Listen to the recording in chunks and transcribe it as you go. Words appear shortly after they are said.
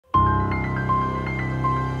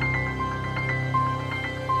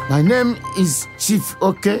My name is Chief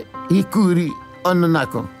Oke Ikuri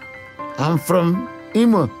Onunaku. I'm from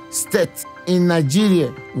Imo State in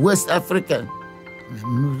Nigeria, West Africa.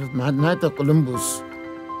 Night of Columbus.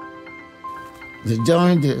 They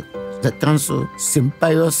joined the council, St.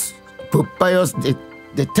 Pius, Pope Pius the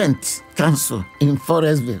 10th Council in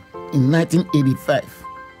Forestville in 1985.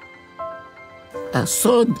 I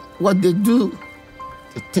saw what they do.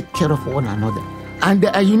 They take care of one another. And they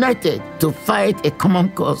are united to fight a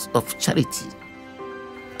common cause of charity.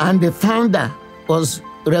 And the founder was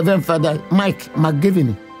Reverend Father Mike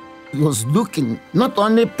McGivney. He was looking not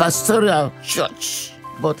only pastoral church,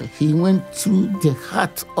 but he went to the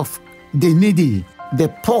heart of the needy, the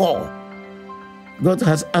poor. God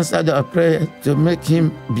has answered our prayer to make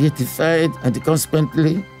him beatified and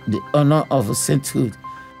consequently the honor of sainthood.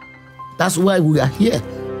 That's why we are here.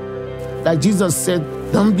 Like Jesus said,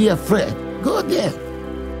 don't be afraid. Go there.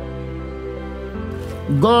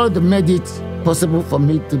 God made it possible for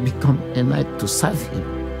me to become a knight to serve him.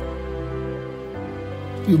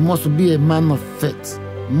 You must be a man of faith,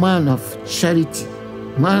 man of charity,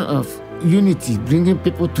 man of unity, bringing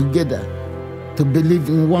people together to believe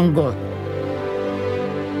in one God.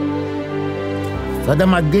 Father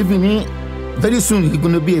McGivney, very soon he's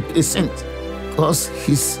going to be a saint because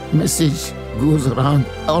his message goes around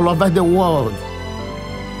all over the world.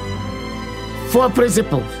 4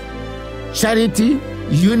 principles: charity,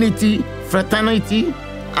 unity, fraternity,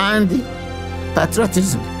 and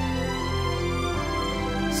patriotism.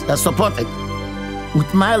 I support it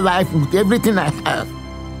with my life, with everything I have.